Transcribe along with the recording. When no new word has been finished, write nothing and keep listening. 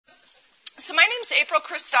So my name is April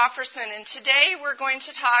Christofferson, and today we're going to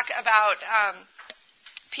talk about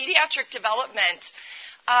pediatric development.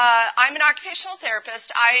 I'm an occupational therapist.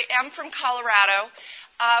 I am from Colorado.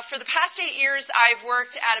 For the past 8 years, I've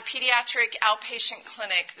worked at a pediatric outpatient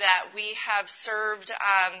clinic that we have served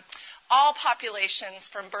all populations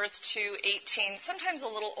from birth to 18, sometimes a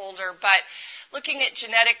little older, but looking at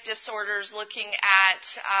genetic disorders, looking at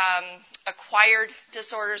acquired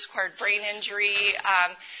disorders, acquired brain injury,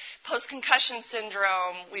 post-concussion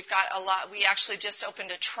syndrome. We've got a lot. We actually just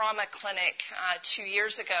opened a trauma clinic 2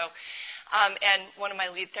 years ago. And one of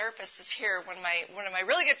my lead therapists is here. One of my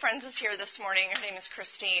really good friends is here this morning. Her name is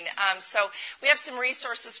Christine. So we have some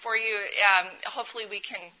resources for you. Hopefully we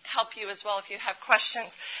can help you as well if you have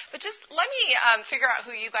questions. But just let me figure out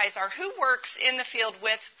who you guys are. Who works in the field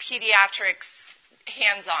with pediatrics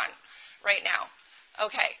hands-on right now?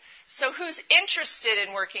 Okay. So who's interested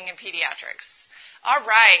in working in pediatrics? All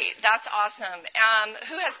right. That's awesome.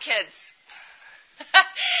 Who has kids?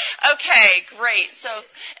 Okay, great. So,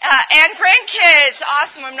 and grandkids,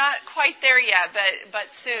 awesome. I'm not quite there yet, but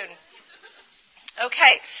soon.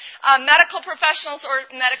 Okay, medical professionals or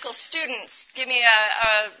medical students, give me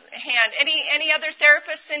a hand. Any other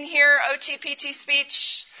therapists in here? OT, PT,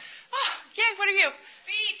 speech? Oh, yay! What are you?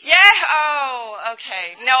 Speech. Yeah. Oh,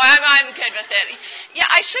 okay. No, I'm good with it. Yeah,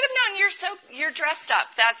 I should have known you're dressed up.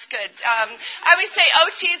 That's good. I always say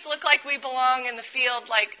OTs look like we belong in the field,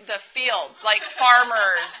 like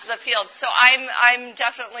farmers, the field. So I'm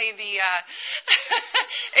definitely the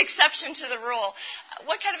exception to the rule.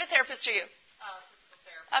 What kind of a therapist are you?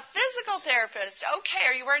 A physical therapist. Okay.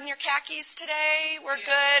 Are you wearing your khakis today? We're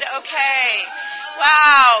good. Okay.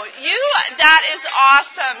 Wow. That is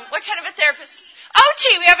awesome. What kind of a therapist?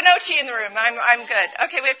 OT. We have an OT in the room. I'm good.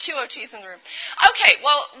 Okay, we have 2 OTs in the room. Okay,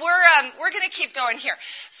 well, we're going to keep going here.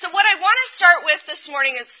 So what I want to start with this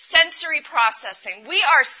morning is sensory processing. We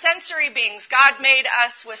are sensory beings. God made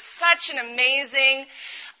us with such an amazing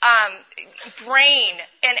brain,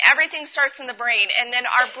 and everything starts in the brain, and then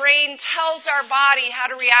our brain tells our body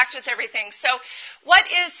how to react with everything. So what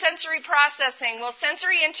is sensory processing? Well,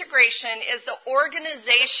 sensory integration is the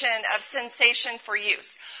organization of sensation for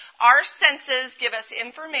use. Our senses give us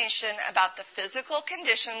information about the physical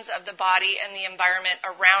conditions of the body and the environment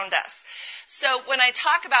around us. So when I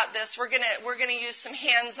talk about this, we're gonna use some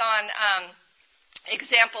hands-on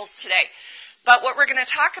examples today. But what we're going to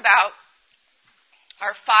talk about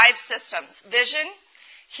are 5 systems: vision,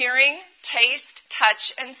 hearing, taste,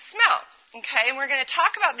 touch, and smell. Okay, and we're going to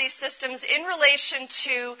talk about these systems in relation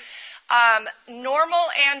to normal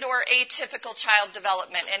and or atypical child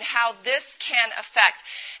development and how this can affect.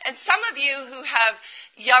 And some of you who have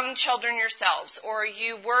young children yourselves, or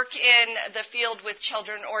you work in the field with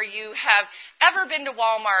children, or you have ever been to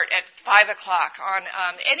Walmart at 5 o'clock on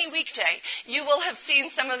any weekday, you will have seen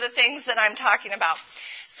some of the things that I'm talking about.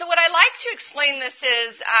 So what I like to explain this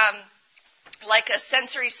is like a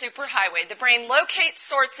sensory superhighway. The brain locates,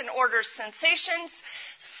 sorts, and orders sensations,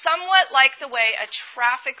 somewhat like the way a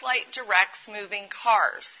traffic light directs moving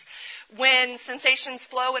cars. When sensations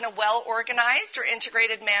flow in a well-organized or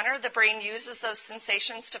integrated manner, the brain uses those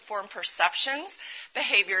sensations to form perceptions,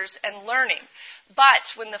 behaviors, and learning.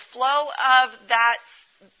 But when the flow of that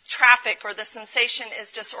traffic or the sensation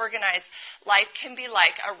is disorganized, life can be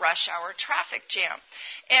like a rush hour traffic jam.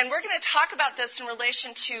 And we're going to talk about this in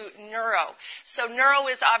relation to neuro. So neuro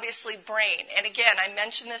is obviously brain. And again, I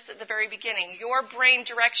mentioned this at the very beginning. Your brain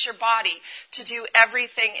directs your body to do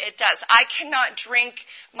everything it does. I cannot drink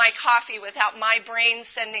my coffee without my brain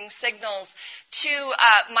sending signals to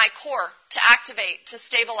my core to activate, to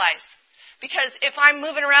stabilize. Because if I'm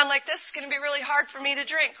moving around like this, it's going to be really hard for me to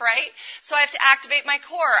drink, right? So I have to activate my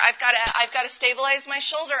core. I've got to stabilize my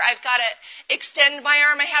shoulder. I've got to extend my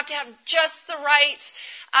arm. I have to have just the right,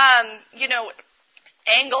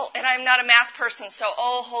 angle. And I'm not a math person, so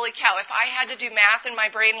holy cow! If I had to do math in my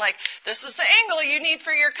brain, like this is the angle you need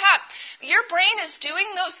for your cup, your brain is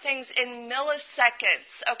doing those things in milliseconds,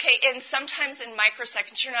 okay, and sometimes in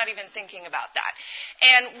microseconds. You're not even thinking about that.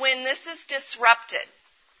 And when this is disrupted,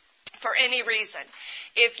 for any reason,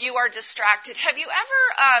 if you are distracted. Have you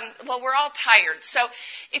ever, we're all tired. So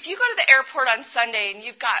if you go to the airport on Sunday and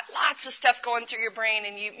you've got lots of stuff going through your brain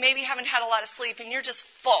and you maybe haven't had a lot of sleep and you're just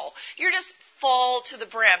full to the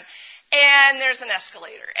brim, and there's an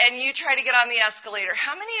escalator, and you try to get on the escalator,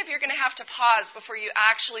 how many of you are going to have to pause before you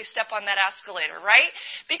actually step on that escalator, right?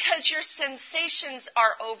 Because your sensations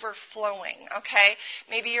are overflowing, okay?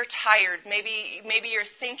 Maybe you're tired. Maybe you're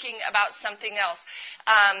thinking about something else.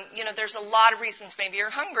 There's a lot of reasons. Maybe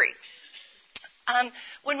you're hungry.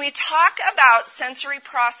 When we talk about sensory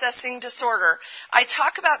processing disorder, I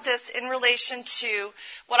talk about this in relation to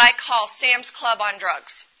what I call Sam's Club on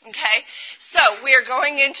drugs. Okay? So we are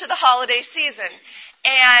going into the holiday season.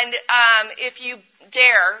 And if you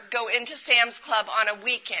dare go into Sam's Club on a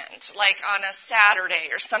weekend, like on a Saturday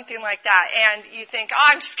or something like that, and you think,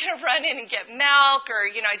 I'm just going to run in and get milk, or,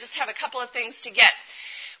 I just have a couple of things to get.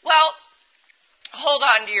 Well, hold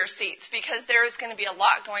on to your seats, because there is going to be a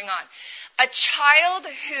lot going on. A child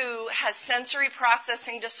who has sensory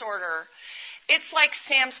processing disorder, it's like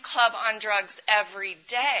Sam's Club on drugs every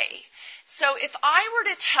day. So if I were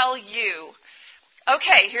to tell you,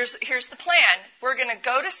 okay, here's the plan. We're going to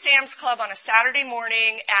go to Sam's Club on a Saturday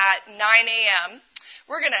morning at 9 a.m.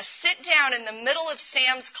 We're going to sit down in the middle of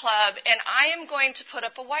Sam's Club, and I am going to put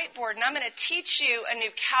up a whiteboard, and I'm going to teach you a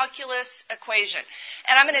new calculus equation.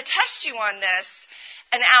 And I'm going to test you on this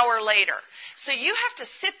an hour later. So you have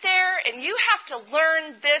to sit there, and you have to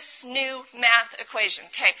learn this new math equation.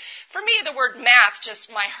 Okay, for me, the word math,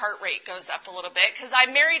 just my heart rate goes up a little bit, because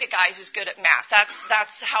I married a guy who's good at math.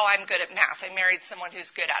 That's how I'm good at math. I married someone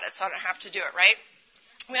who's good at it, so I don't have to do it, right?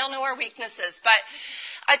 We all know our weaknesses, but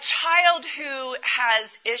a child who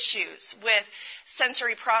has issues with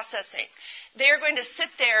sensory processing, they're going to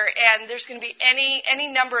sit there, and there's going to be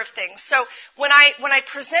any number of things. So when I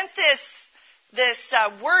present this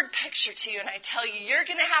word picture to you, and I tell you, you're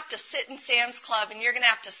going to have to sit in Sam's Club, and you're going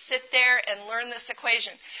to have to sit there and learn this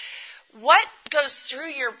equation. What goes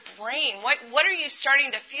through your brain? What are you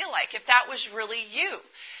starting to feel like if that was really you?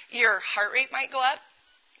 Your heart rate might go up.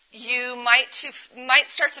 You might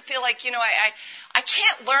start to feel like, I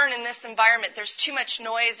can't learn in this environment. There's too much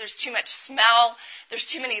noise. There's too much smell. There's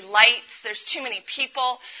too many lights. There's too many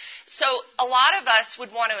people. So a lot of us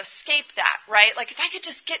would want to escape that, right? Like if I could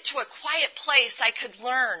just get to a quiet place, I could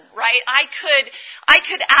learn, right? I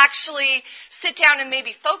could actually sit down and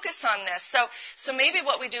maybe focus on this. So maybe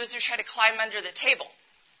what we do is we try to climb under the table.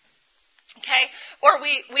 Okay? Or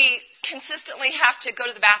we consistently have to go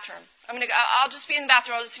to the bathroom. I'll just be in the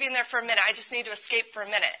bathroom. I'll just be in there for a minute. I just need to escape for a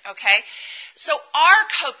minute. Okay? So our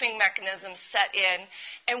coping mechanisms set in,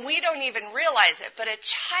 and we don't even realize it. But a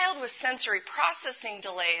child with sensory processing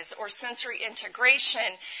delays or sensory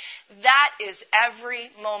integration, that is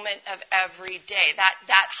every moment of every day.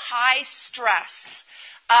 That high stress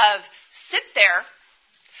of sit there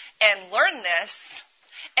and learn this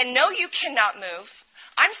and know you cannot move.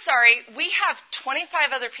 I'm sorry, we have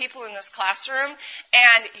 25 other people in this classroom,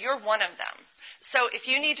 and you're one of them. So if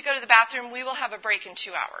you need to go to the bathroom, we will have a break in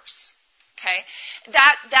 2 hours. Okay?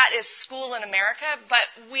 That is school in America, but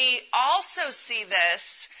we also see this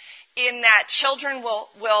in that children will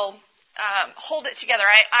hold it together.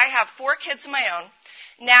 I have 4 kids of my own.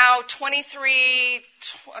 Now 23,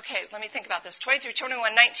 okay, let me think about this. 23,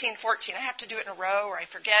 21, 19, 14. I have to do it in a row or I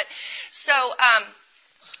forget. So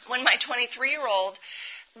when my 23-year-old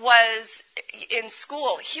was in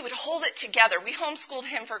school, he would hold it together. We homeschooled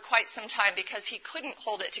him for quite some time because he couldn't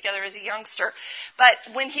hold it together as a youngster. But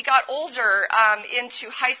when he got older, into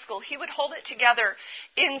high school, he would hold it together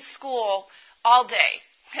in school all day.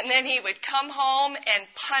 And then he would come home and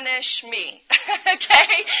punish me.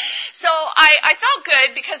 Okay? So I felt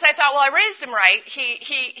good because I thought, well, I raised him right.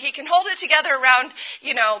 He can hold it together around,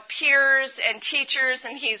 peers and teachers,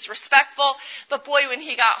 and he's respectful. But boy, when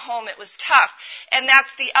he got home, it was tough. And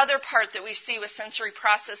that's the other part that we see with sensory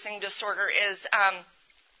processing disorder is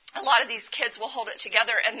a lot of these kids will hold it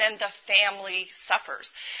together, and then the family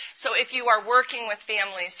suffers. So if you are working with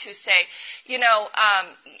families who say,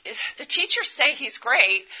 the teachers say he's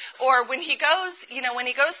great, or when he goes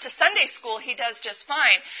to Sunday school, he does just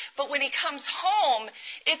fine. But when he comes home,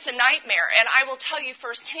 it's a nightmare. And I will tell you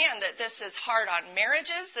firsthand that this is hard on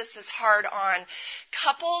marriages. This is hard on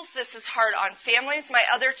couples. This is hard on families. My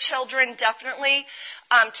other children definitely,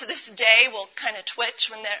 to this day, will kind of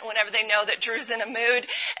twitch whenever they know that Drew's in a mood.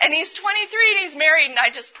 And he's 23 and he's married, and I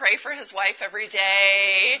just pray for his wife every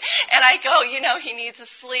day. And I go, he needs to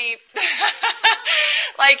sleep.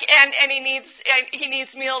 And he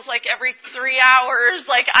needs meals like every 3 hours.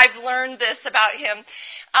 Like, I've learned this about him.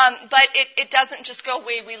 But it doesn't just go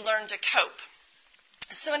away. We learn to cope.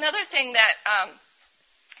 So another thing that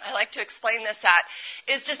I like to explain this at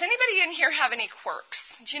is, does anybody in here have any quirks?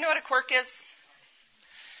 Do you know what a quirk is?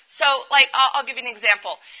 So, I'll give you an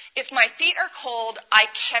example. If my feet are cold,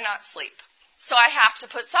 I cannot sleep. So I have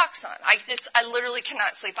to put socks on. I literally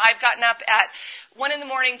cannot sleep. I've gotten up at 1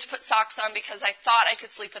 a.m. to put socks on because I thought I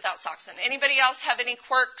could sleep without socks on. Anybody else have any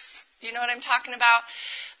quirks? Do you know what I'm talking about?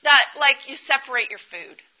 That, you separate your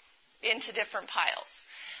food into different piles.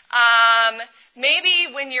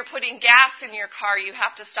 Maybe when you're putting gas in your car, you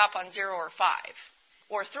have to stop on 0 or 5.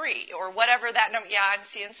 or 3 or whatever that number. Yeah, I'm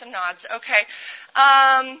seeing some nods. Okay.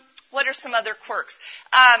 What are some other quirks?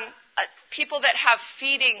 People that have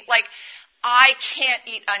feeding, like I can't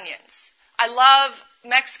eat onions. I love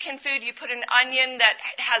Mexican food. You put an onion that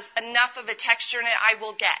has enough of a texture in it, I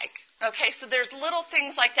will gag. Okay, so there's little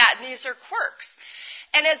things like that, and these are quirks.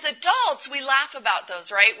 And as adults, we laugh about those,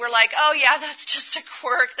 right? We're like, oh yeah, that's just a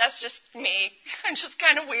quirk. That's just me. I'm just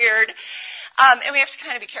kind of weird. And we have to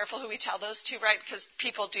kind of be careful who we tell those to, right? Because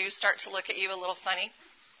people do start to look at you a little funny.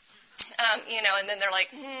 And then they're like,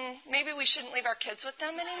 maybe we shouldn't leave our kids with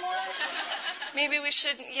them anymore. Maybe we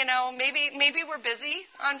shouldn't, maybe we're busy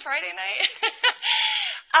on Friday night.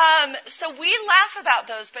 So we laugh about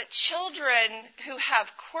those, but children who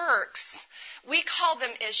have quirks, we call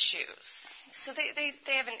them issues. So they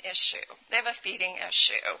have an issue. They have a feeding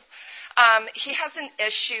issue. He has an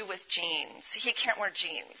issue with jeans. He can't wear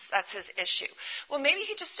jeans. That's his issue. Well, maybe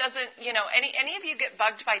he just doesn't, any of you get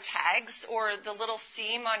bugged by tags or the little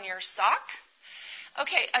seam on your sock?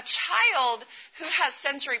 Okay, a child who has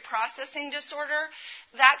sensory processing disorder,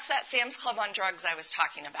 that's that Sam's Club on drugs I was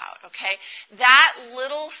talking about, okay? That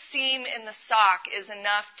little seam in the sock is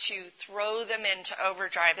enough to throw them into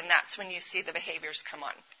overdrive, and that's when you see the behaviors come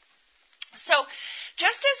on. So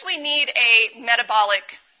just as we need a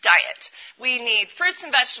metabolic diet, we need fruits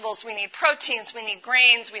and vegetables, we need proteins, we need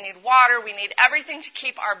grains, we need water, we need everything to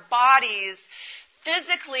keep our bodies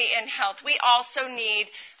physically in health, we also need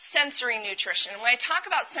sensory nutrition. When I talk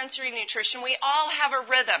about sensory nutrition, we all have a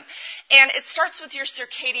rhythm, and it starts with your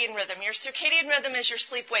circadian rhythm. Your circadian rhythm is your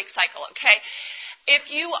sleep-wake cycle, okay?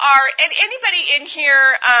 If you are, and anybody in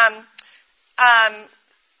here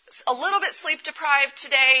a little bit sleep-deprived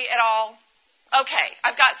today at all? Okay,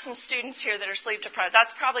 I've got some students here that are sleep-deprived.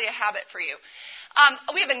 That's probably a habit for you.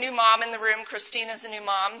 We have a new mom in the room. Christina's a new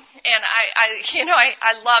mom, and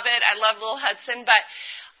I love it. I love little Hudson, but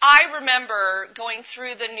I remember going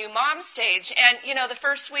through the new mom stage, and, the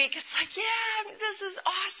first week, it's like, yeah, this is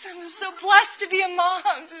awesome. I'm so blessed to be a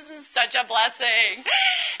mom. This is such a blessing.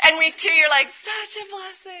 And week 2, you're like, such a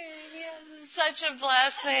blessing. Yeah, this is such a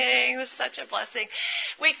blessing. This is such a blessing.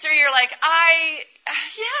 Week 3, you're like,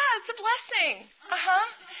 it's a blessing.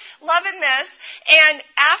 Loving this. And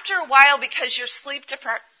after a while, because you're sleep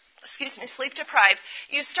deprived,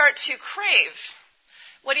 you start to crave.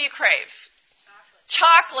 What do you crave?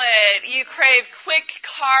 Chocolate. You crave quick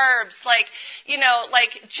carbs, like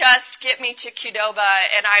just get me to Qdoba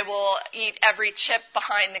and I will eat every chip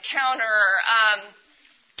behind the counter.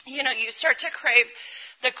 You start to crave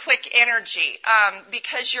the quick energy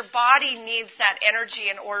because your body needs that energy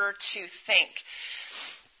in order to think.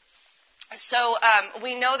 So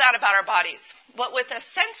we know that about our bodies. But with a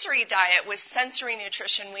sensory diet, with sensory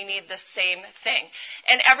nutrition, we need the same thing.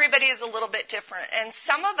 And everybody is a little bit different. And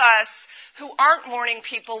some of us who aren't morning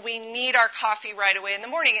people, we need our coffee right away in the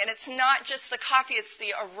morning. And it's not just the coffee, it's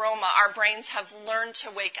the aroma. Our brains have learned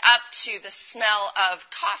to wake up to the smell of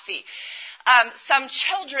coffee. Some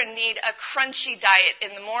children need a crunchy diet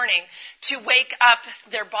in the morning to wake up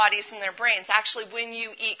their bodies and their brains. Actually, when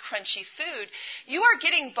you eat crunchy food, you are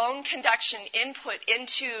getting bone conduction input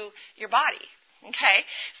into your body. Okay,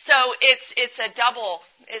 so it's a double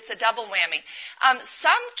whammy.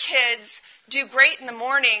 Some kids do great in the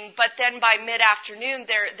morning, but then by mid-afternoon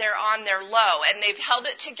they're on their low and they've held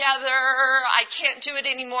it together. I can't do it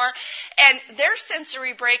anymore, and their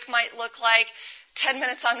sensory break might look like 10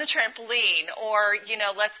 minutes on the trampoline, or,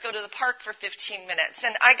 let's go to the park for 15 minutes.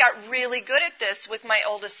 And I got really good at this with my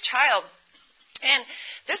oldest child. And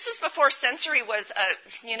this is before sensory was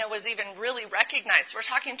even really recognized. We're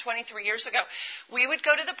talking 23 years ago. We would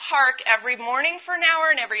go to the park every morning for an hour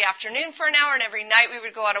and every afternoon for an hour, and every night we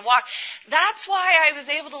would go on a walk. That's why I was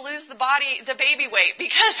able to lose the baby weight,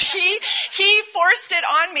 because he forced it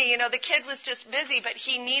on me. The kid was just busy, but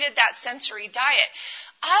he needed that sensory diet.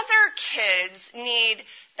 Other kids need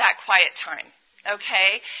that quiet time,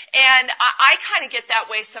 okay? And I kind of get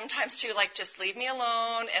that way sometimes too, like just leave me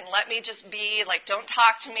alone and let me just be, like don't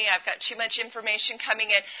talk to me, I've got too much information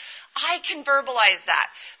coming in. I can verbalize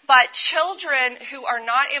that. But children who are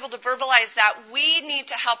not able to verbalize that, we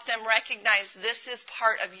need to help them recognize this is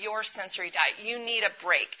part of your sensory diet. You need a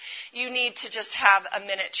break. You need to just have a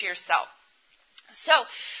minute to yourself. So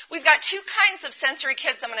we've got two kinds of sensory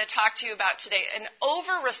kids I'm going to talk to you about today. An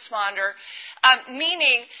over-responder,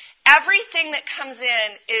 meaning everything that comes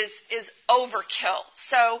in is overkill.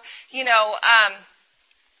 So,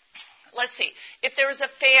 let's see, if there was a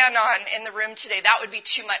fan on in the room today, that would be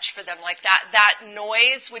too much for them. Like that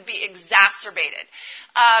noise would be exacerbated.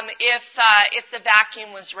 If the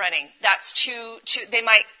vacuum was running, that's too, they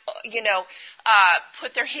might,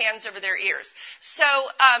 put their hands over their ears.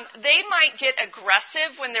 So, they might get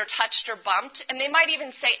aggressive when they're touched or bumped, and they might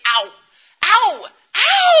even say, ow, ow,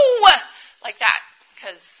 ow, like that,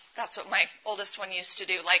 because that's what my oldest one used to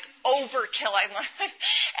do, like overkill. And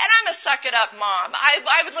I'm a suck it up mom.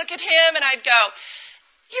 I would look at him and I'd go,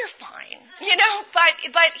 you're fine,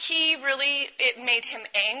 but he really, it made him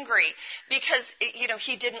angry because,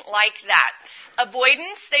 he didn't like that.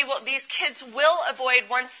 Avoidance, these kids will avoid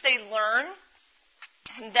once they learn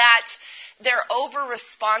that they're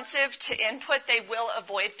over-responsive to input, they will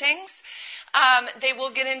avoid things. They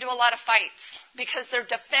will get into a lot of fights because they're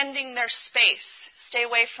defending their space. Stay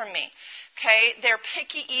away from me. Okay? They're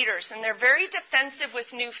picky eaters, and they're very defensive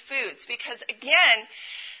with new foods because, again,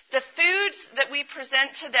 the foods that we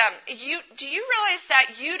present to them, do you realize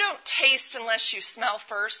that you don't taste unless you smell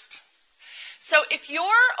first? So if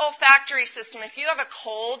your olfactory system, if you have a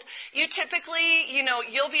cold, you typically,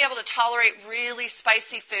 you'll be able to tolerate really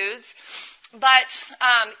spicy foods. But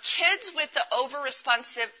kids with the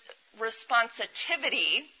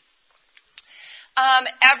responsivity,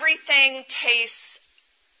 everything tastes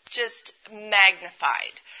just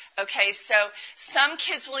magnified. Okay, so some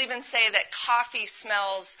kids will even say that coffee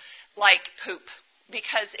smells like poop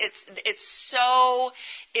because it's so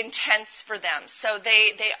intense for them. So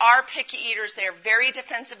they are picky eaters. They are very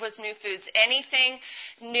defensive with new foods. Anything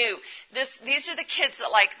new. These are the kids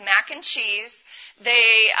that like mac and cheese.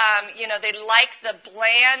 They like the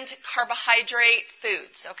bland carbohydrate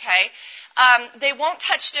foods, okay? They won't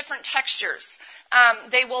touch different textures.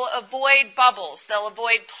 They will avoid bubbles. They'll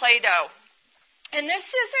avoid Play-Doh. And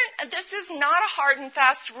this is not a hard and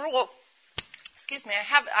fast rule. Excuse me,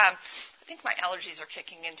 I think my allergies are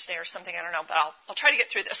kicking in today or something, I don't know, but I'll try to get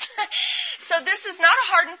through this. So this is not a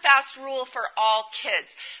hard and fast rule for all kids.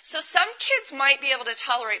 So some kids might be able to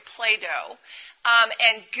tolerate Play-Doh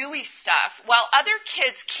and gooey stuff, while other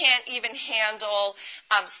kids can't even handle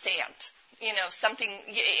sand.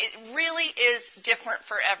 It really is different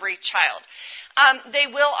for every child. They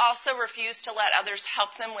will also refuse to let others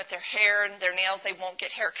help them with their hair and their nails. They won't get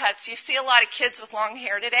haircuts. You see a lot of kids with long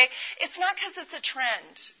hair today. It's not because it's a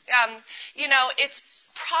trend. It's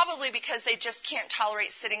probably because they just can't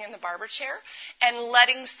tolerate sitting in the barber chair and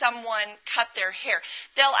letting someone cut their hair.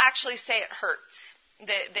 They'll actually say it hurts.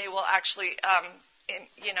 They will actually,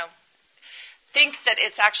 think that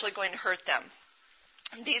it's actually going to hurt them.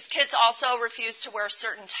 These kids also refuse to wear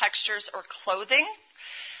certain textures or clothing.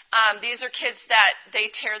 These are kids that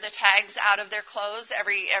they tear the tags out of their clothes,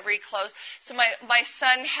 every clothes. So my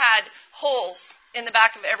son had holes in the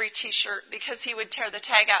back of every T-shirt because he would tear the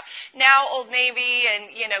tag out. Now Old Navy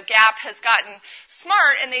and, Gap has gotten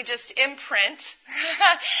smart and they just imprint.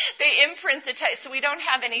 They imprint the tag. So we don't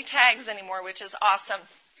have any tags anymore, which is awesome.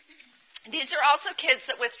 These are also kids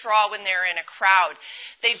that withdraw when they're in a crowd.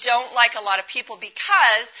 They don't like a lot of people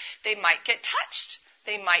because they might get touched.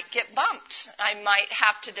 They might get bumped. I might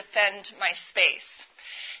have to defend my space.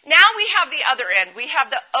 Now we have the other end. We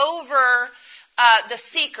have the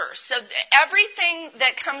seeker. So everything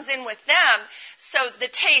that comes in with them, so the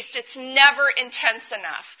taste, it's never intense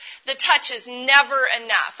enough. The touch is never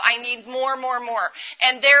enough. I need more.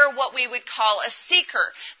 And they're what we would call a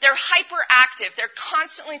seeker. They're hyperactive. They're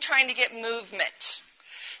constantly trying to get movement.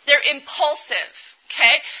 They're impulsive.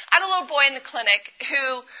 Okay? I had a little boy in the clinic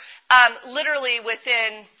who literally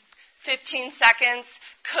within 15 seconds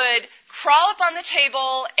could crawl up on the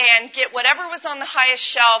table and get whatever was on the highest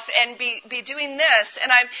shelf and be doing this.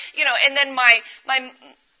 And and then my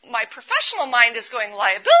professional mind is going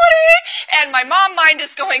liability, and my mom mind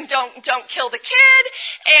is going don't kill the kid.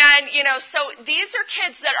 And so these are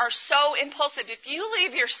kids that are so impulsive. If you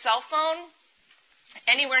leave your cell phone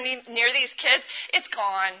anywhere near these kids, it's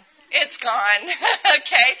gone. It's gone.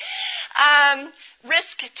 Okay.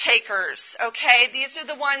 Risk takers, okay? These are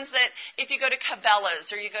the ones that, if you go to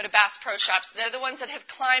Cabela's or you go to Bass Pro Shops, they're the ones that have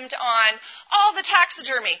climbed on all the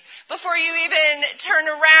taxidermy. Before you even turn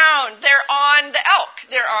around, they're on the elk,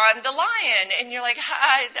 they're on the lion, and you're like,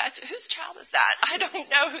 whose child is that? I don't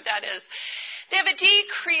know who that is. They have a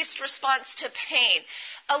decreased response to pain.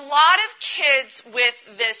 A lot of kids with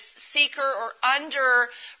this seeker or under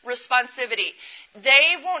responsivity,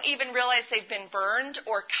 they won't even realize they've been burned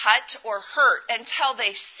or cut or hurt until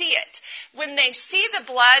they see it. When they see the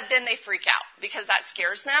blood, then they freak out because that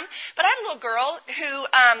scares them. But I had a little girl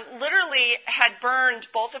who literally had burned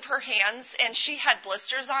both of her hands, and she had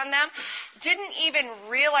blisters on them. Didn't even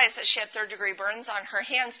realize that she had third-degree burns on her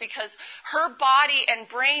hands because her body and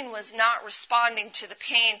brain was not responding to the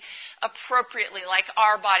pain appropriately like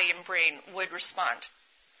our body and brain would respond.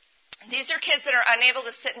 These are kids that are unable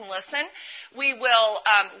to sit and listen. We will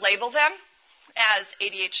label them as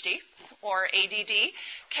ADHD or ADD.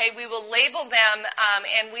 Okay, we will label them,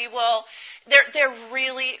 and we will. They're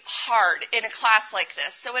really hard in a class like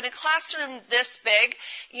this. So in a classroom this big,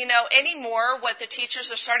 anymore, what the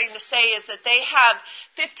teachers are starting to say is that they have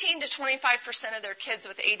 15 to 25% of their kids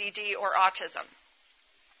with ADD or autism.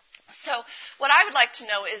 So what I would like to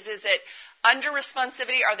know is it under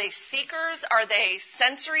responsivity? Are they seekers? Are they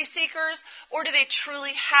sensory seekers? Or do they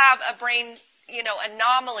truly have a brain,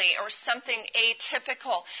 anomaly or something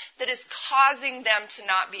atypical that is causing them to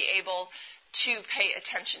not be able to pay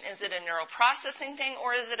attention? Is it a neuroprocessing thing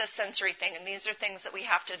or is it a sensory thing? And these are things that we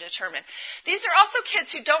have to determine. These are also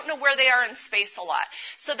kids who don't know where they are in space a lot.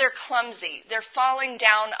 So they're clumsy. They're falling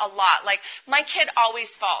down a lot. Like my kid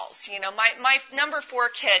always falls. My number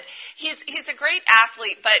 4 kid, he's a great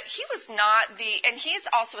athlete, but he was not and he's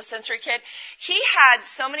also a sensory kid. He had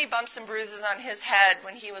so many bumps and bruises on his head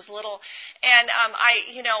when he was little. And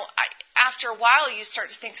after a while you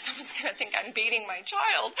start to think someone's going to think I'm beating my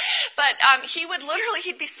child. But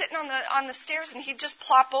he'd be sitting on the stairs and he'd just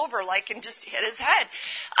plop over and just hit his head.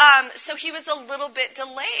 So he was a little bit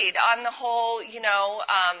delayed on the whole,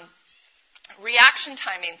 reaction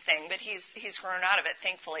timing thing, but he's grown out of it,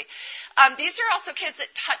 thankfully. These are also kids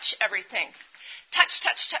that touch everything. Touch.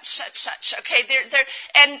 Okay,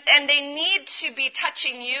 and they need to be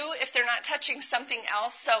touching you if they're not touching something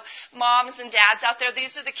else. So moms and dads out there,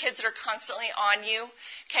 these are the kids that are constantly on you.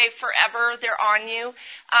 Okay, forever they're on you,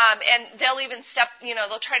 and they'll even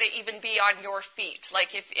they'll try to even be on your feet.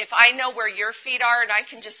 Like if I know where your feet are and I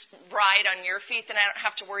can just ride on your feet, then I don't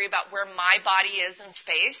have to worry about where my body is in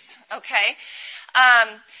space. Okay.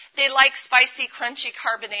 They like spicy, crunchy,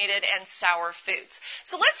 carbonated, and sour foods.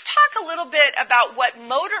 So let's talk a little bit about what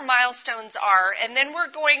motor milestones are, and then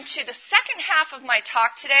we're going to the second half of my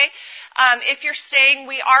talk today. If you're staying,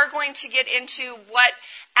 we are going to get into what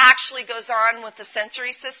actually goes on with the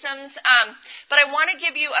sensory systems, but I want to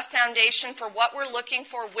give you a foundation for what we're looking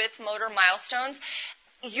for with motor milestones.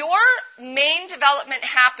 Your main development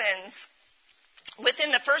happens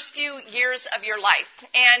within the first few years of your life,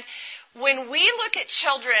 and when we look at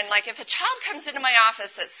children, like if a child comes into my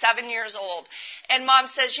office at 7 years old and mom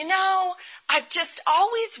says, I've just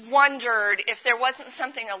always wondered if there wasn't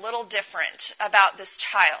something a little different about this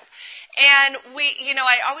child. And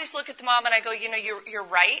I always look at the mom and I go, you're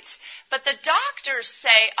right. But the doctors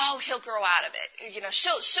say, oh, he'll grow out of it.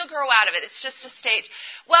 She'll grow out of it. It's just a stage.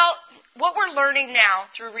 Well, what we're learning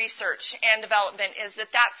now through research and development is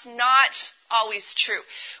that that's not always true.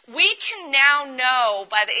 We can now know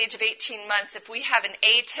by the age of 18 months if we have an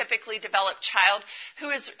atypically developed child who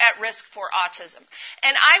is at risk for autism.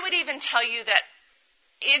 And I would even tell you that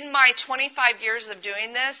in my 25 years of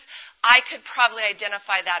doing this, I could probably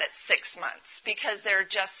identify that at 6 months because there are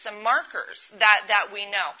just some markers that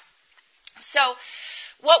we know. So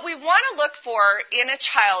what we want to look for in a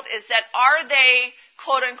child is that are they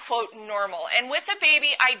quote-unquote normal? And with a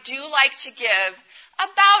baby, I do like to give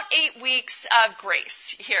about 8 weeks of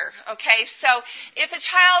grace here, okay? So if a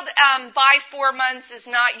child by 4 months is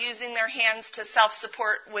not using their hands to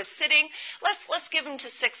self-support with sitting, let's give them to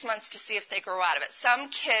 6 months to see if they grow out of it. Some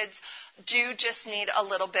kids do just need a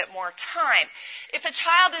little bit more time. If a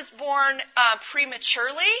child is born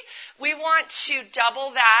prematurely, we want to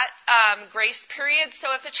double that grace period.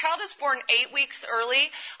 So if a child is born 8 weeks early,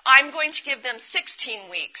 I'm going to give them 16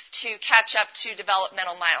 weeks to catch up to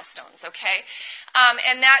developmental milestones, okay?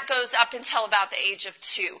 And that goes up until about the age of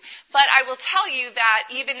 2. But I will tell you that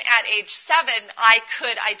even at age 7, I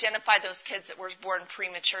could identify those kids that were born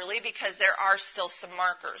prematurely because there are still some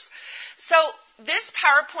markers. So this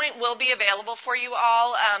PowerPoint will be available for you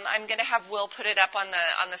all. I'm going to have Will put it up on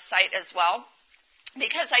the site as well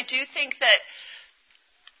because I do think that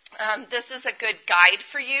this is a good guide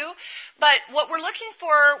for you. But what we're looking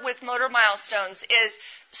for with motor milestones is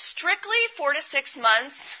strictly 4 to 6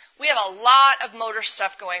 months. We have a lot of motor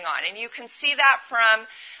stuff going on, and you can see that from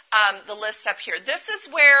the list up here. This is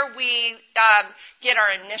where we get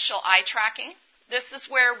our initial eye tracking. This is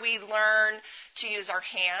where we learn to use our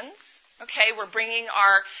hands, Okay, we're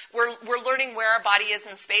learning where our body is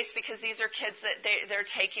in space, because these are kids that they're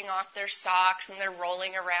taking off their socks and they're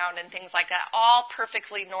rolling around and things like that. All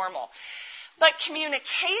perfectly normal. But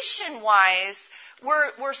communication-wise,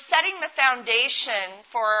 we're setting the foundation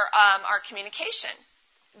for our communication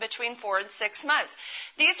between 4 and 6 months.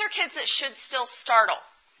 These are kids that should still startle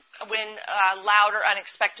when loud or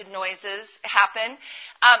unexpected noises happen,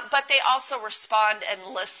 but they also respond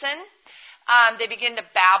and listen. They begin to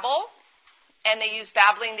babble, and they use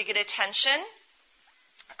babbling to get attention.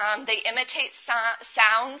 They imitate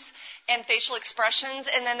sounds and facial expressions,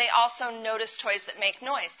 and then they also notice toys that make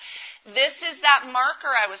noise. This is that marker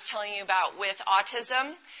I was telling you about with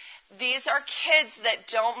autism. These are kids that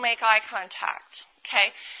don't make eye contact.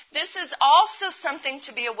 Okay? This is also something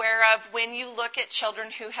to be aware of when you look at children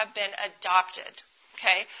who have been adopted,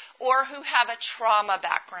 okay, or who have a trauma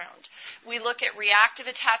background. We look at reactive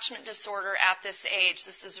attachment disorder at this age.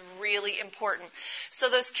 This is really important. So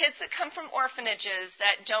those kids that come from orphanages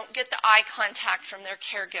that don't get the eye contact from their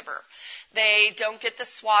caregiver, they don't get the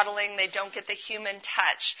swaddling, they don't get the human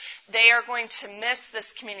touch, they are going to miss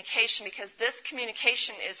this communication, because this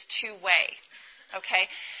communication is two-way, okay?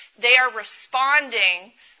 They are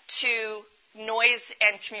responding to noise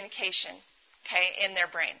and communication, okay, in their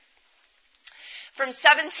brain. From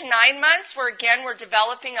 7 to 9 months, we're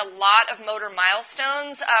developing a lot of motor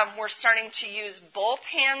milestones. We're starting to use both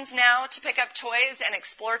hands now to pick up toys and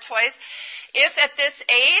explore toys. If at this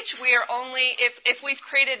age we are if we've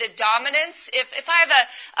created a dominance, if I have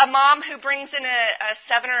a mom who brings in a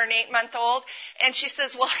 7 or an 8 month old and she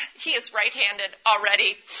says, well, he is right-handed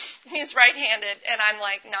already. He's right-handed. And I'm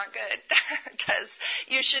like, not good, because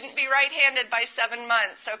you shouldn't be right-handed by 7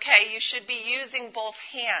 months, okay? You should be using both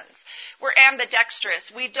hands. We're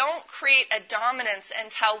ambidextrous. We don't create a dominance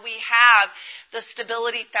until we have the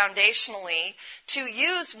stability foundationally to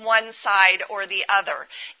use one side or the other.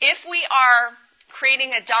 If we are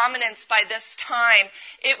creating a dominance by this time,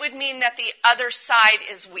 it would mean that the other side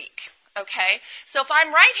is weak. Okay? So if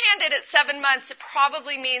I'm right-handed at 7 months, it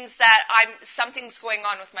probably means that something's going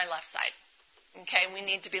on with my left side. Okay? We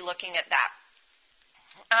need to be looking at that.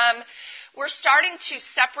 We're starting to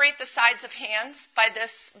separate the sides of hands by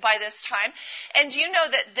this time. And do you know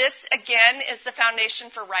that this, again, is the foundation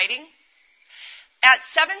for writing? At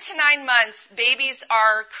 7 to 9 months, babies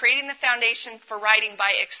are creating the foundation for writing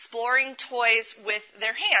by exploring toys with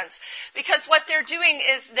their hands. Because what they're doing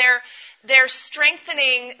is they're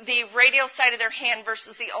strengthening the radial side of their hand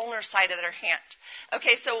versus the ulnar side of their hand.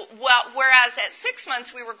 Okay, so whereas at 6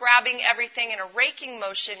 months we were grabbing everything in a raking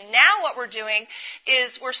motion, now what we're doing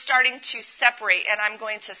is we're starting to separate, and I'm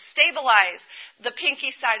going to stabilize the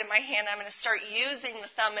pinky side of my hand. I'm going to start using the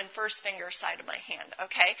thumb and first finger side of my hand,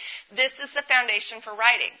 okay? This is the foundation for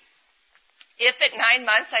writing. If at 9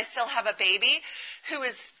 months I still have a baby who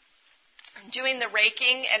is doing the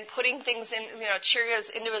raking and putting things in, Cheerios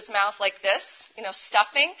into his mouth like this,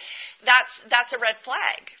 stuffing, that's a red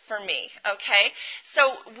flag for me, okay?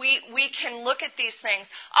 So we can look at these things.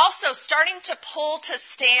 Also, starting to pull to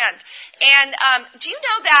stand. And do you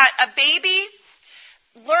know that a baby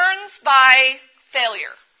learns by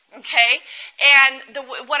failure? Okay?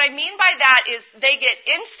 And what I mean by that is they get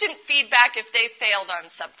instant feedback if they failed on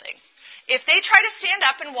something. If they try to stand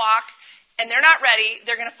up and walk, and they're not ready,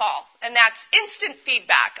 they're going to fall. And that's instant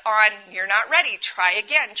feedback on, you're not ready, try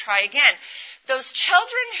again, try again. Those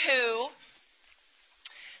children who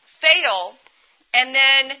fail and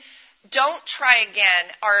then don't try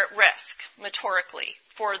again are at risk motorically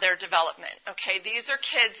for their development. Okay, these are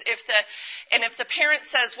kids, if the parent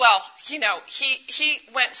says, well, he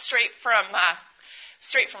went straight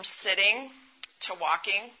from sitting to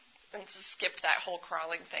walking, and to skip that whole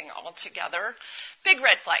crawling thing altogether, big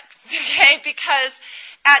red flag, okay? Because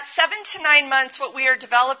at 7 to 9 months, what we are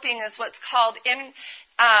developing is what's called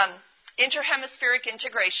interhemispheric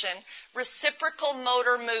integration, reciprocal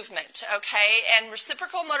motor movement, okay? And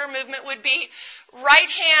reciprocal motor movement would be right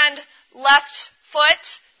hand, left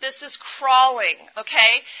foot. This is crawling,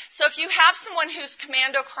 okay? So if you have someone who's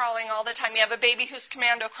commando crawling all the time, you have a baby who's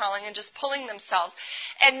commando crawling and just pulling themselves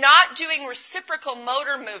and not doing reciprocal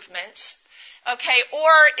motor movement, okay,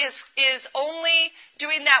 or is only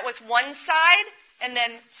doing that with one side and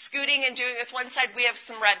then scooting and doing it with one side, we have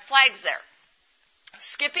some red flags there.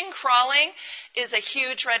 Skipping crawling is a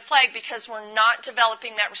huge red flag because we're not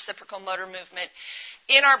developing that reciprocal motor movement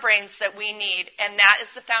in our brains that we need, and that is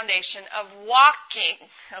the foundation of walking,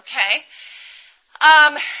 okay?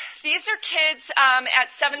 These are kids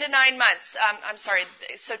at 7 to 9 months.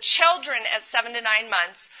 So children at 7 to 9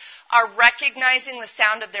 months are recognizing the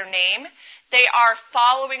sound of their name. They are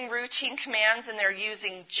following routine commands and they're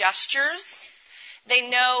using gestures. They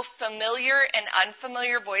know familiar and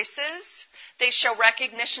unfamiliar voices. They show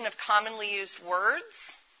recognition of commonly used words.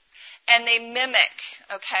 And they mimic,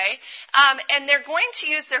 okay? And they're going to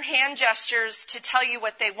use their hand gestures to tell you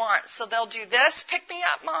what they want. So they'll do this, pick me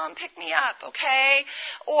up, Mom, pick me up, okay?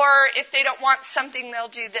 Or if they don't want something, they'll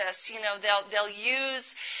do this. You know, they'll use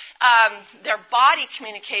their body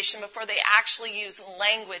communication before they actually use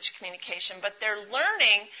language communication. But they're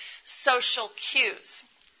learning social cues.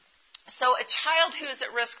 So a child who is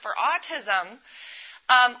at risk for autism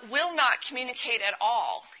will not communicate at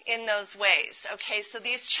all in those ways. Okay, so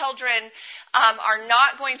these children are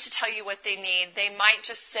not going to tell you what they need. They might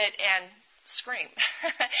just sit and scream.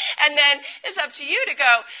 And then it's up to you to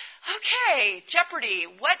go, okay, Jeopardy,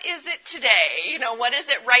 what is it today? You know, what is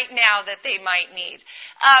it right now that they might need?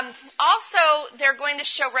 Also, they're going to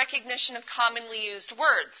show recognition of commonly used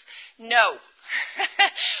words. No.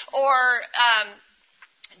 Or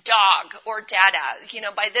dog or dada. You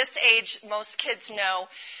know, by this age, most kids know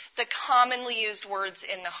the commonly used words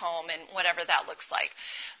in the home and whatever that looks like.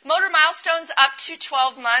 Motor milestones up to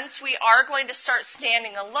 12 months, we are going to start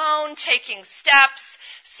standing alone, taking steps,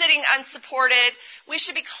 sitting unsupported. We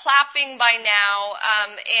should be clapping by now,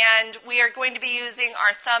 and we are going to be using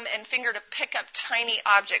our thumb and finger to pick up tiny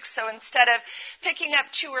objects. So instead of picking up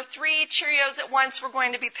 2 or 3 Cheerios at once, we're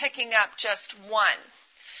going to be picking up just 1.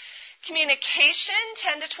 Communication,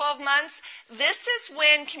 10 to 12 months, this is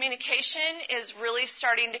when communication is really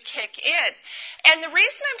starting to kick in. And the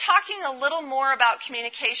reason I'm talking a little more about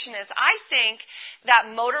communication is I think that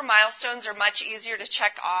motor milestones are much easier to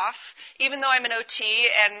check off. Even though I'm an OT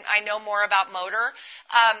and I know more about motor,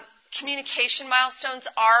 communication milestones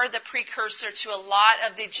are the precursor to a lot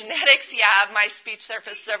of the genetics. Yeah, my speech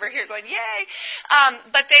therapist is over here going, yay!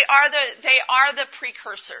 But they are the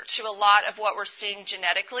precursor to a lot of what we're seeing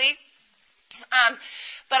genetically.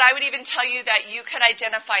 But I would even tell you that you could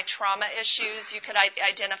identify trauma issues. You could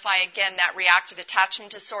identify, again, that reactive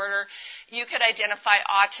attachment disorder. You could identify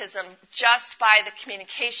autism just by the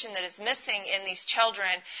communication that is missing in these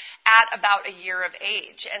children at about a year of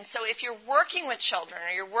age. And so if you're working with children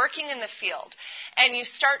or you're working in the field and you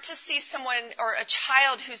start to see someone or a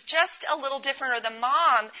child who's just a little different, or the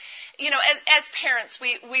mom, you know, as parents,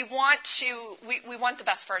 we want the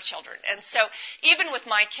best for our children. And so even with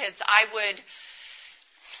my kids, I would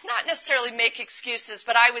not necessarily make excuses,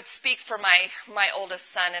 but I would speak for my oldest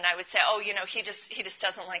son, and I would say, oh, you know, he just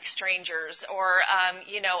doesn't like strangers, or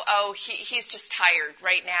you know, oh, he's just tired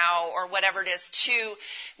right now, or whatever it is, to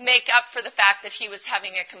make up for the fact that he was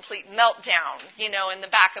having a complete meltdown, you know, in the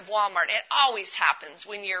back of Walmart. It always happens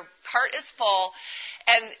when your cart is full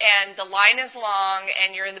and the line is long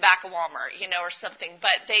and you're in the back of Walmart, you know, or something.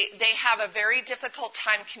 But they have a very difficult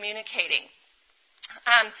time communicating.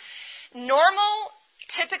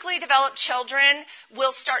 Typically developed children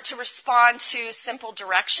will start to respond to simple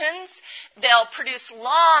directions. They'll produce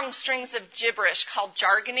long strings of gibberish called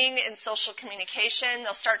jargoning in social communication.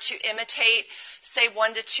 They'll start to imitate, say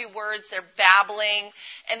 1 to 2 words. They're babbling,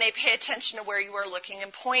 and they pay attention to where you are looking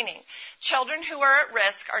and pointing. Children who are at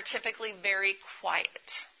risk are typically very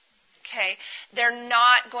quiet. Okay? They're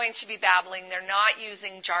not going to be babbling. They're not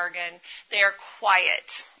using jargon. They are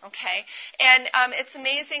quiet. Okay? And it's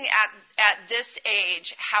amazing at this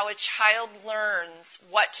age how a child learns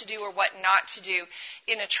what to do or what not to do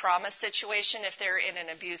in a trauma situation, if they're in an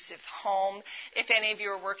abusive home. If any of you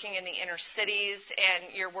are working in the inner cities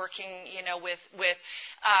and you're working, you know, with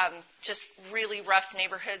just really rough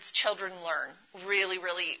neighborhoods, children learn really,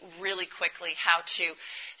 really, really quickly how to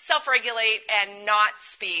self-regulate and not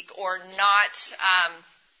speak or not,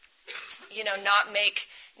 not make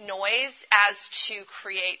noise as to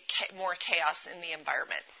create more chaos in the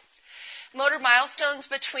environment. Motor milestones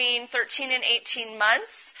between 13 and 18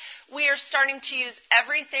 months. We are starting to use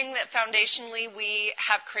everything that foundationally we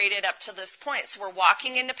have created up to this point. So we're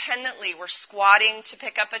walking independently. We're squatting to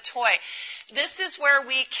pick up a toy. This is where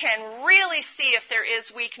we can really see if there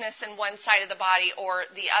is weakness in one side of the body or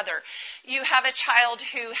the other. You have a child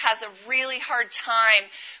who has a really hard time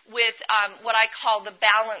with what I call the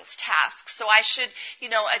balance task. So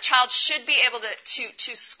a child should be able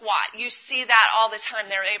to squat. You see that all the time.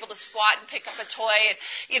 They're able to squat and pick up a toy. And,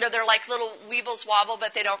 they're like little weebles wobble,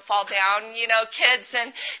 but they don't fall down, kids,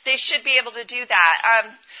 and they should be able to do that.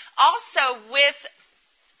 Also, with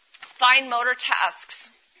fine motor tasks,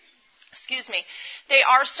 they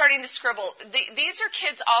are starting to scribble. These are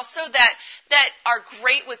kids also that are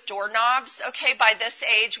great with doorknobs. Okay, by this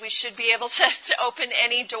age, we should be able to open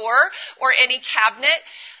any door or any cabinet.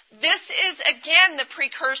 This is, again, the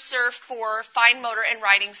precursor for fine motor and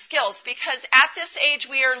writing skills, because at this age,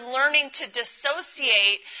 we are learning to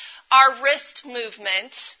dissociate our wrist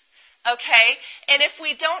movement. Okay, and if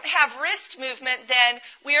we don't have wrist movement, then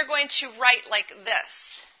we are going to write like this.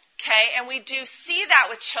 Okay, and we do see that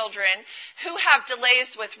with children who have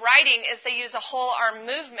delays with writing is they use a whole arm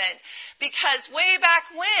movement, because way back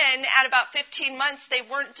when, at about 15 months, they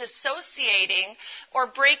weren't dissociating or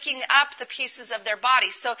breaking up the pieces of their body.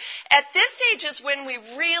 So at this age is when we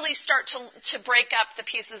really start to break up the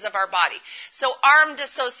pieces of our body. So arm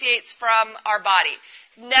dissociates from our body.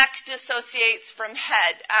 Neck dissociates from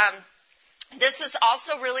head. This is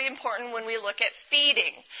also really important when we look at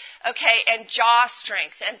feeding, okay, and jaw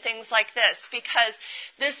strength and things like this, because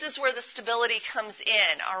this is where the stability comes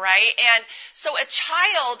in, all right? And so a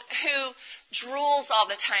child who drools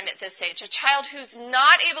all the time at this age, a child who's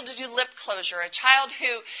not able to do lip closure, a child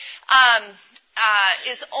who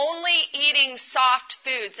is only eating soft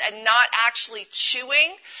foods and not actually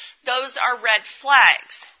chewing, those are red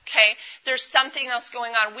flags, okay? There's something else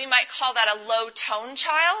going on. We might call that a low-tone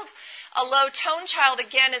child. A low-tone child,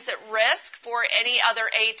 again, is at risk for any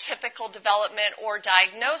other atypical development or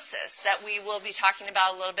diagnosis that we will be talking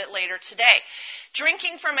about a little bit later today.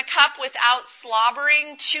 Drinking from a cup without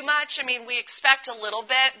slobbering too much, I mean, we expect a little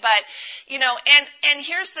bit, but, you know, and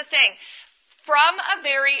here's the thing. From a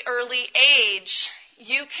very early age,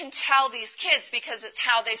 you can tell these kids, because it's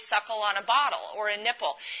how they suckle on a bottle or a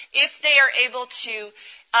nipple, if they are able to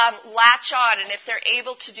latch on and if they're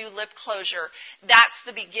able to do lip closure. That's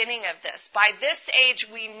the beginning of this. By this age,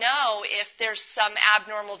 we know if there's some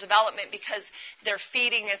abnormal development because their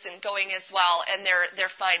feeding isn't going as well and their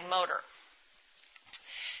fine motor.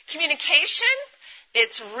 Communication,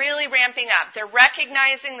 it's really ramping up. They're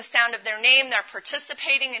recognizing the sound of their name. They're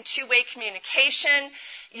participating in two-way communication,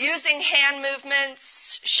 using hand movements,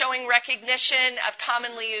 showing recognition of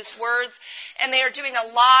commonly used words, and they are doing a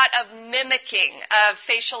lot of mimicking of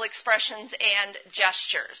facial expressions and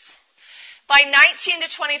gestures. By 19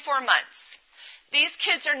 to 24 months, these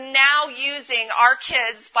kids are now using, our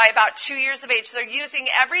kids, by about 2 years of age, they're using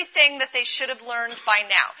everything that they should have learned by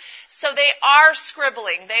now. So they are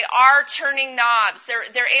scribbling. They are turning knobs.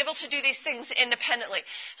 They're able to do these things independently.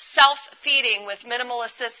 Self-feeding with minimal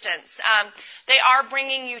assistance. They are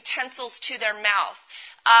bringing utensils to their mouth.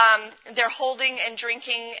 They're holding and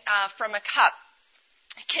drinking from a cup.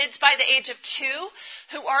 Kids by the age of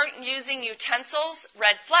 2 who aren't using utensils,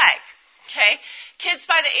 red flag. Okay? Kids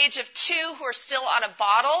by the age of 2 who are still on a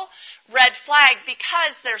bottle, red flag,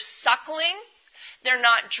 because they're suckling, they're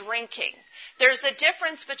not drinking. There's a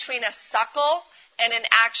difference between a suckle and an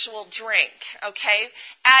actual drink, okay?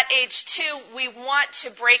 At age 2, we want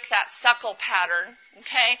to break that suckle pattern,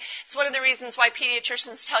 okay? It's one of the reasons why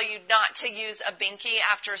pediatricians tell you not to use a binky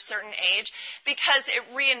after a certain age, because it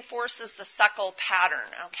reinforces the suckle pattern,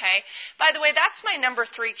 okay? By the way, that's my number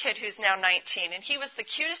 3 kid who's now 19, and he was the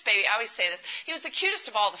cutest baby. I always say this. He was the cutest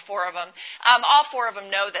of all the 4 of them. All 4 of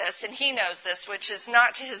them know this, and he knows this, which is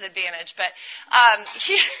not to his advantage, but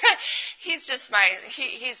he's just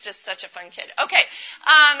such a fun kid. Okay.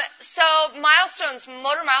 So milestones,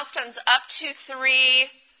 motor milestones up to 3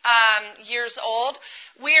 years old,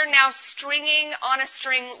 we are now stringing on a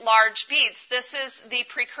string large beads. This is the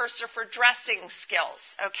precursor for dressing skills,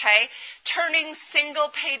 okay? Turning single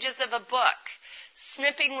pages of a book.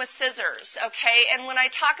 Snipping with scissors, okay? And when I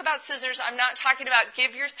talk about scissors, I'm not talking about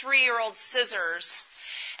give your 3-year-old scissors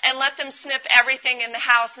and let them snip everything in the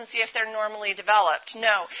house and see if they're normally developed.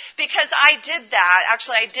 No, because I did that.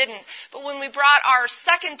 Actually, I didn't. But when we brought our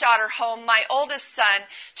second daughter home, my oldest son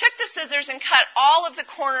took the scissors and cut all of the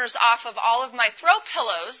corners off of all of my throw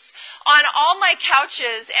pillows on all my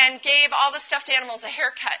couches and gave all the stuffed animals a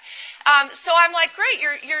haircut. So I'm like, great,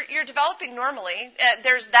 you're developing normally.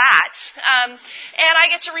 There's that. And I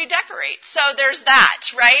get to redecorate. So there's that,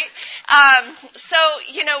 right? So,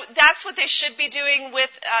 you know, that's what they should be doing with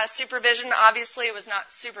supervision. Obviously, it was not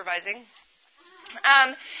supervising.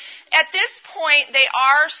 At this point, they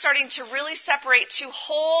are starting to really separate to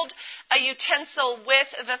hold a utensil with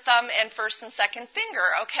the thumb and first and second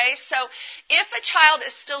finger, okay? So if a child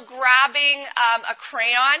is still grabbing a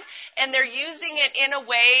crayon and they're using it in a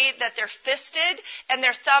way that they're fisted and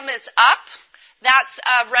their thumb is up, that's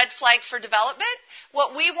a red flag for development.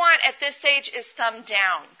 What we want at this age is thumb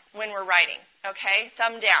down when we're writing, Okay,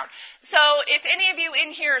 thumb down. So if any of you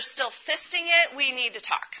in here are still fisting it, we need to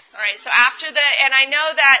talk. All right, so after and I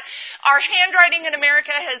know that our handwriting in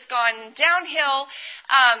America has gone downhill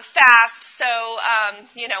fast, so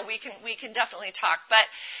we can definitely talk. But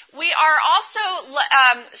we are also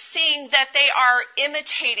seeing that they are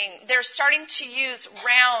imitating. They're starting to use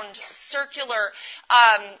round, circular,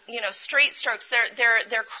 straight strokes.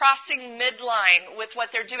 They're crossing midline with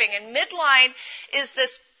what they're doing, and midline is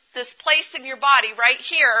this place in your body right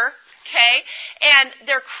here, okay? And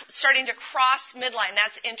they're starting to cross midline.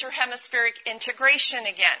 That's interhemispheric integration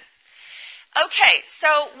again. Okay,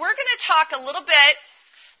 so we're going to talk a little bit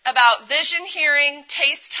about vision, hearing,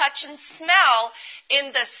 taste, touch, and smell.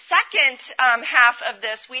 In the second half of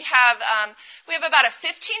this, we have about a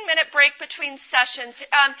 15-minute break between sessions.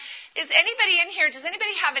 Is anybody in here? Does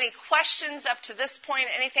anybody have any questions up to this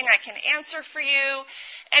point? Anything I can answer for you?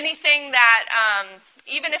 Anything that,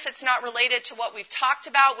 even if it's not related to what we've talked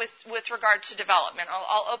about with regard to development?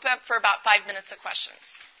 I'll open up for about 5 minutes of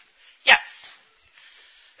questions. Yes.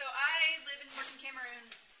 So I live and work in Cameroon.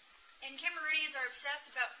 And Cameroonians are obsessed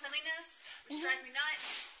about cleanliness, which drives me nuts.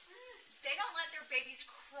 They don't let their babies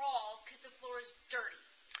crawl because the floor is dirty.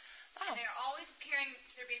 Oh. And they're always carrying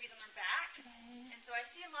their babies on their back. And so I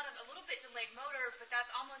see a little bit delayed motor, but that's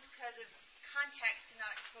almost because of context and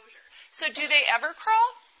not exposure. So do they ever crawl?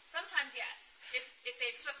 Sometimes, yes. If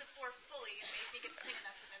they've swept the floor fully and they think it's clean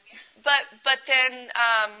enough for them, yeah. But then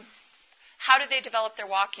how do they develop their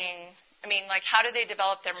walking? I mean, like, how do they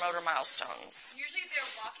develop their motor milestones? Usually their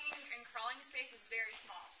walking and crawling space is very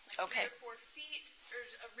small. Like okay. 3 or 4 feet.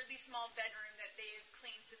 There's a really small bedroom that they've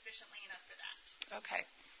cleaned sufficiently enough for that. Okay.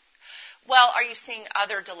 Well, are you seeing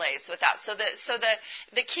other delays with that? So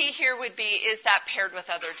the key here would be, is that paired with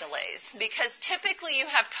other delays? Because typically you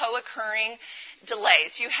have co-occurring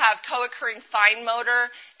delays. You have co-occurring fine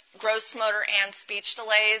motor, gross motor, and speech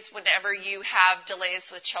delays whenever you have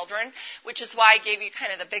delays with children, which is why I gave you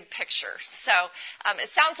kind of the big picture. So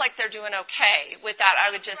it sounds like they're doing okay with that.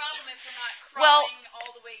 I would just... Well,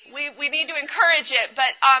 we need to encourage it,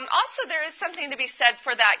 but also there is something to be said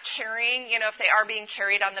for that carrying. If they are being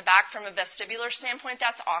carried on the back from a vestibular standpoint,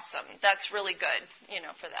 that's awesome. That's really good,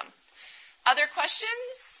 for them. Other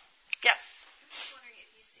questions? Yes. I'm just wondering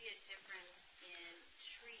if you see a difference in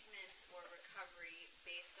treatment or recovery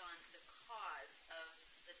based on the cause of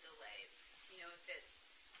the delays. If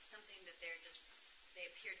it's something that they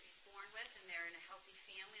appear to be born with and they're in a healthy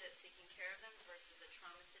family that's taking care of them versus a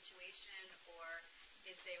trauma situation, or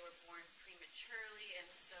if they were born prematurely and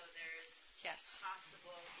so there's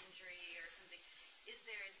possible injury or something. Is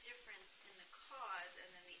there a difference in the cause and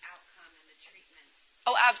then the outcome and the treatment?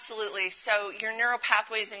 Oh, absolutely. So your neural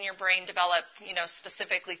pathways in your brain develop,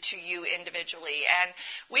 specifically to you individually. And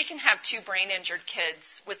we can have 2 brain-injured kids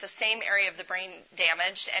with the same area of the brain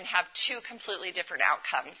damaged and have 2 completely different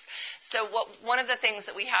outcomes. So one of the things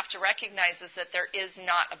that we have to recognize is that there is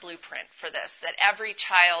not a blueprint for this, that every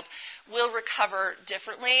child will recover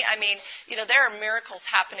differently. I mean, there are miracles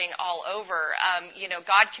happening all over.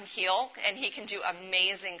 God can heal, and He can do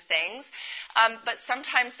amazing things. But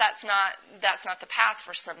sometimes that's not the path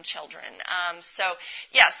for some children. So,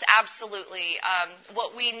 yes, absolutely.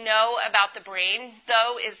 What we know about the brain,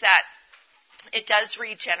 though, is that it does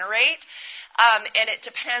regenerate, and it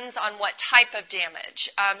depends on what type of damage.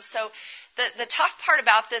 So the tough part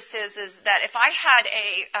about this is that if I had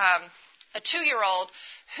a 2-year-old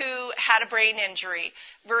who had a brain injury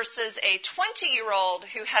versus a 20-year-old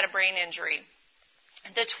who had a brain injury,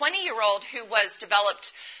 the 20-year-old who was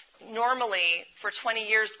developed normally for 20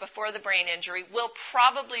 years before the brain injury will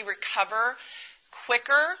probably recover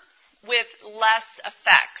quicker with less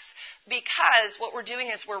effects, because what we're doing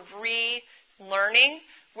is we're relearning.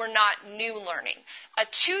 We're not new learning. A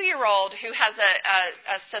 2-year-old who has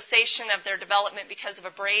a cessation of their development because of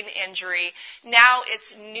a brain injury, now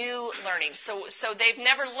it's new learning. So they've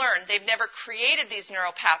never learned. They've never created these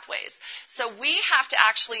neural pathways. So we have to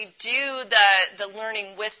actually do the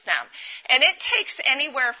learning with them. And it takes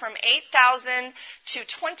anywhere from 8,000 to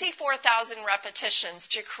 24,000 repetitions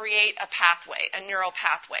to create a pathway, a neural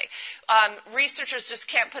pathway. Researchers just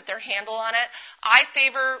can't put their handle on it. I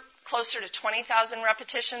favor closer to 20,000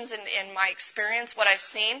 repetitions in my experience, what I've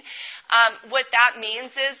seen. What that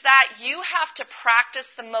means is that you have to practice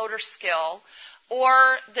the motor skill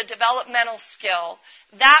or the developmental skill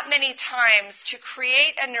that many times to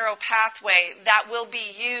create a neural pathway that will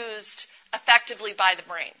be used effectively by the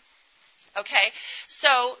brain. Okay?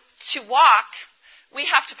 So to walk, we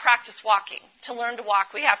have to practice walking. To learn to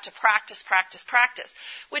walk, we have to practice,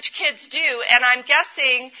 which kids do. And I'm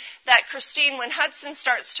guessing that, Christine, when Hudson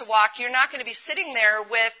starts to walk, you're not going to be sitting there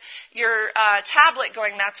with your tablet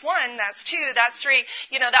going, that's 1, that's 2, that's 3.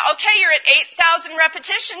 Okay, you're at 8,000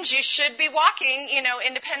 repetitions. You should be walking,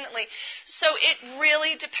 independently. So it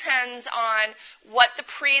really depends on what the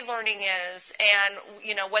pre-learning is and,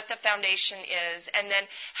 what the foundation is, and then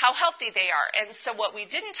how healthy they are. And so what we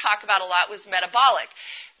didn't talk about a lot was metabolic.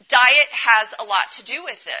 Diet has a lot to do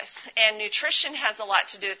with this, and nutrition has a lot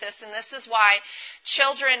to do with this, and this is why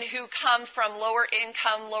children who come from lower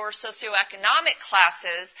income, lower socioeconomic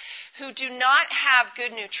classes who do not have good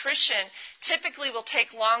nutrition typically will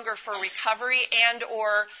take longer for recovery and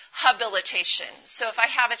or habilitation. So if I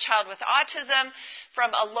have a child with autism from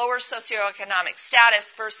a lower socioeconomic status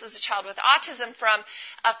versus a child with autism from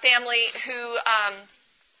a family who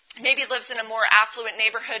maybe lives in a more affluent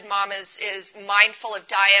neighborhood, mom is mindful of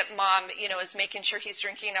diet, mom, is making sure he's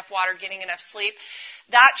drinking enough water, getting enough sleep,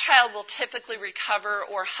 that child will typically recover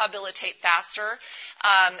or habilitate faster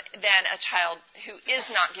than a child who is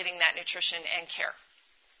not getting that nutrition and care.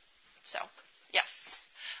 So, yes.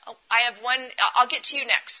 Oh, I have one. I'll get to you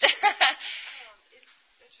next. If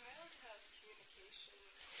the child has communication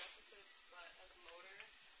deficits but has motor,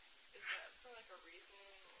 is that for a reason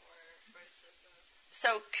or vice versa?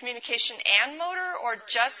 So communication and motor, or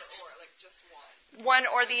just just one? One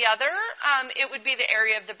or the other? It would be the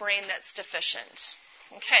area of the brain that's deficient.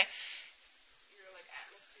 Okay.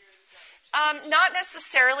 Not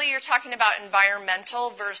necessarily. You're talking about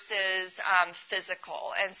environmental versus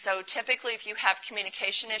physical. And so typically if you have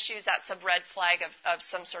communication issues, that's a red flag of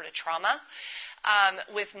some sort of trauma.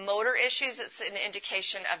 With motor issues, it's an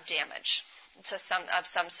indication of damage to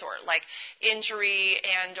some sort, like injury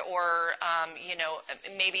and or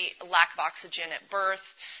maybe lack of oxygen at birth,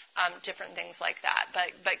 different things like that.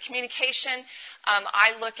 But communication,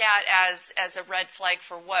 I look at as a red flag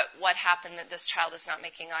for what happened, that this child is not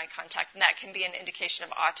making eye contact, and that can be an indication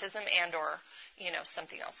of autism and or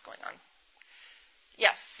something else going on.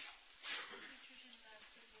 Yes.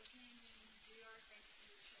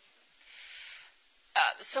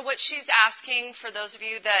 So what she's asking, for those of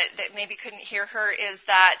you that maybe couldn't hear her, is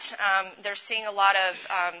that they're seeing a lot of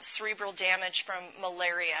cerebral damage from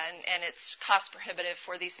malaria, and it's cost prohibitive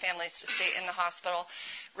for these families to stay in the hospital,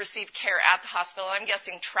 receive care at the hospital. I'm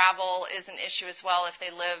guessing travel is an issue as well if they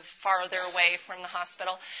live farther away from the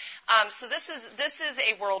hospital. So this is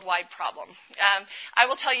a worldwide problem. I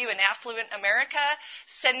will tell you, in affluent America,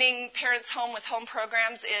 sending parents home with home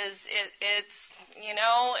programs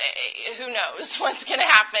who knows what's going to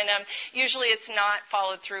happen. Usually it's not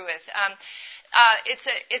followed through with.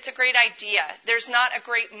 It's a great idea. There's not a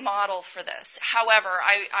great model for this. However,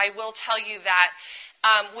 I will tell you that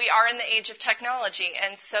we are in the age of technology,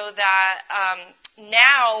 and so that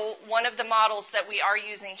now one of the models that we are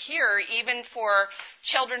using here, even for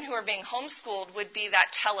children who are being homeschooled, would be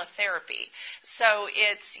that teletherapy. So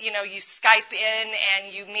it's, you Skype in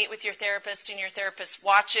and you meet with your therapist, and your therapist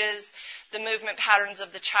watches the movement patterns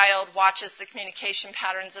of the child, watches the communication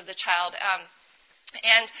patterns of the child.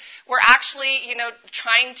 And we're actually,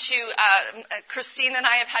 trying to, Christine and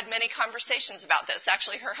I have had many conversations about this.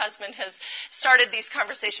 Actually, her husband has started these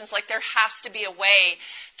conversations, like there has to be a way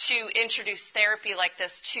to introduce therapy like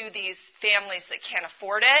this to these families that can't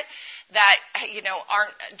afford it, that,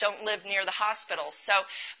 don't live near the hospitals. So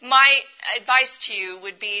my advice to you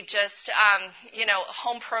would be just,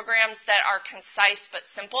 home programs that are concise but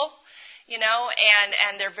simple.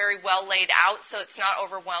 And they're very well laid out, so it's not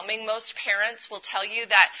overwhelming. Most parents will tell you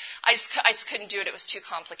that I just couldn't do it; it was too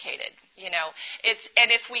complicated.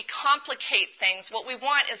 And if we complicate things, what we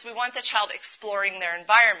want is the child exploring their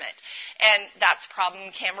environment, and that's a problem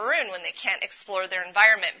in Cameroon when they can't explore their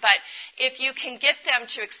environment. But if you can get them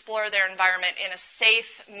to explore their environment in a safe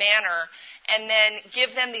manner, and then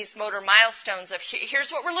give them these motor milestones of,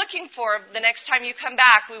 here's what we're looking for. The next time you come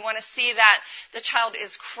back, we want to see that the child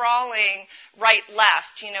is crawling right,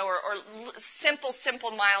 left, or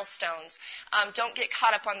simple milestones. Don't get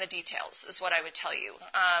caught up on the details, is what I would tell you.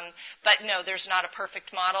 But no, there's not a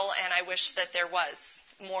perfect model, and I wish that there was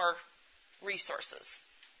more resources.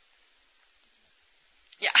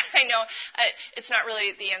 Yeah, I know. It's not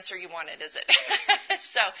really the answer you wanted, is it?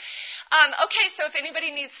 Okay, so if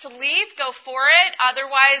anybody needs to leave, go for it.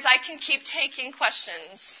 Otherwise, I can keep taking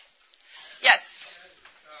questions. Yes?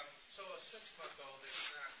 So a 6-month-old is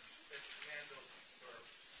commando, or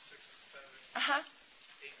 6 or 7,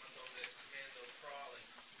 8-month-old is commando crawling.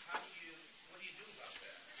 What do you do about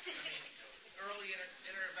that? I mean, early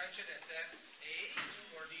intervention at that age,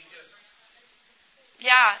 or do you just...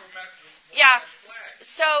 Yeah. From that Yeah. flag.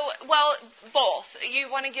 So, well, both. You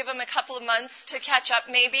want to give them a couple of months to catch up,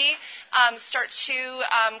 maybe. Start to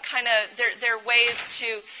kind of there are ways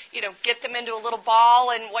to get them into a little ball.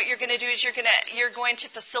 And what you're going to do is you're going to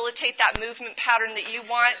facilitate that movement pattern that you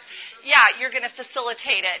want. Yeah, you're going to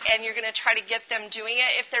facilitate it, and you're going to try to get them doing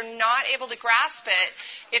it. If they're not able to grasp it,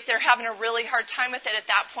 if they're having a really hard time with it, at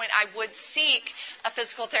that point, I would seek a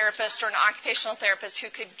physical therapist or an occupational therapist who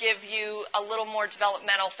could give you a little more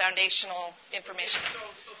developmental, foundational information.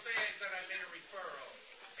 So say that I made a referral,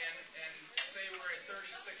 and say we're at 36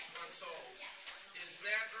 months old. Is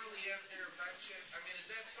that early intervention? I mean, is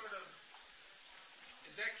that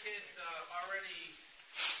kid already?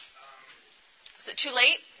 Is it too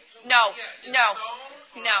late? No.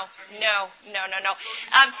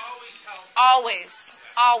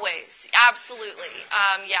 Always, absolutely.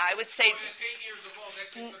 I would say. So at 8 years of old,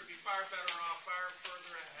 that kid's going to be far better off, far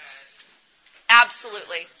further ahead.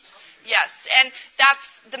 Absolutely. Yes, and that's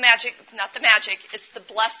the magic, not the magic, it's the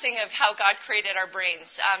blessing of how God created our brains.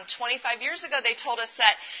 25 years ago, they told us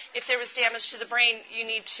that if there was damage to the brain, you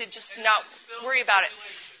need to just not worry about it.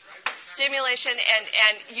 Stimulation,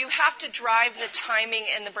 and you have to drive the timing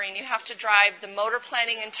in the brain. You have to drive the motor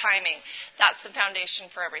planning and timing. That's the foundation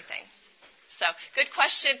for everything. So, good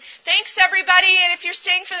question. Thanks, everybody, and if you're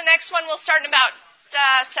staying for the next one, we'll start in about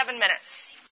 7 minutes.